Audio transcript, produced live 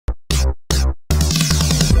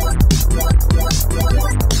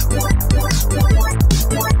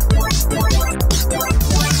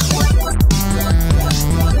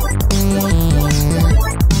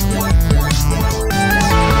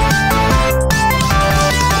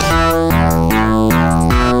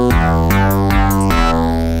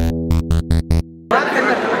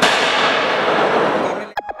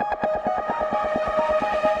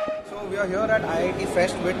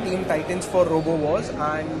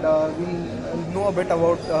and we'll know a bit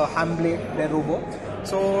about Hamblade, their robo.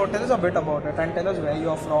 So tell us a bit about it and tell us where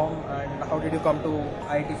you're from and how did you come to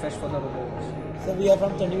IIT Fest for the Robowars. So we are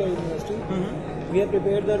from Chandigarh University. We have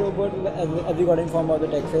prepared the robot as we got informed about the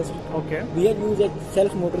TechFest. Okay. We have used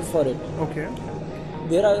self motors for it. Okay.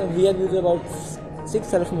 We have used about 6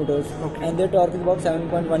 self motors, and their torque is about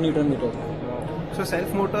 7.1 Newton meter. So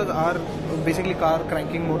self motors are basically car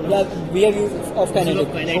cranking motors? Yeah, we have used of kinetic.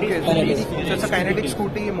 Okay, so it's a kinetic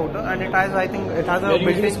scooty motor, and it has, I think, it has a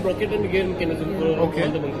built-in sprocket and gear mechanism for all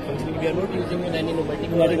the functioning. We are not using any pneumatic.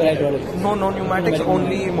 No pneumatics,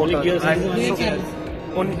 only motor. Only gears.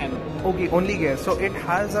 Only gears. So it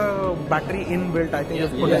has a battery inbuilt, I think. Yes,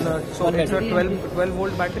 put in a, so it's a 12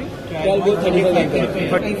 volt battery? 12 volt 35 ampere.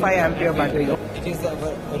 35 ampere battery. It is a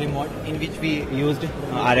remote in which we used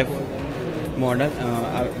RF model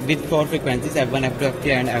with 4 frequencies F1, F2, F3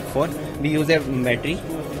 and F4. We use a battery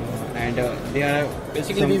and they are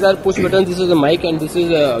basically these are push buttons. This is a mic and this is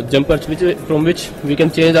jumpers from which we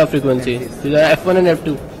can change our frequency. These are F1 and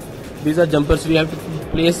F2. These are jumpers. We have to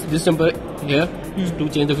place this jumper here to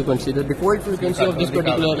change the frequency. The default frequency of this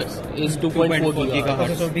particular is 2.4 GHz.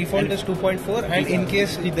 Okay, so default is 2.4 and in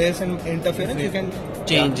case there is an interference you can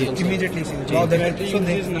change it immediately. Wow, the battery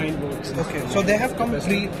is 9 volts. Okay, so they have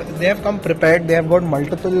come prepared. They have got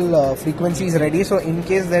multiple frequencies ready. So in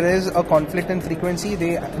case there is a conflict in frequency,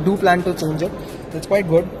 they do plan to change it. That's quite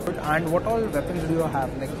good. And what all weapons do you have?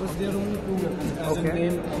 Like There are only 2 weapons.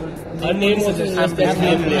 Okay. Our name also is Hammer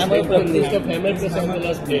plus on the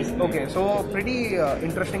last place. Okay, so pretty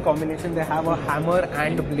interesting combination. They have a hammer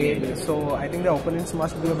and blade. So I think the opponents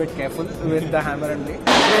must be a bit careful with the hammer and blade.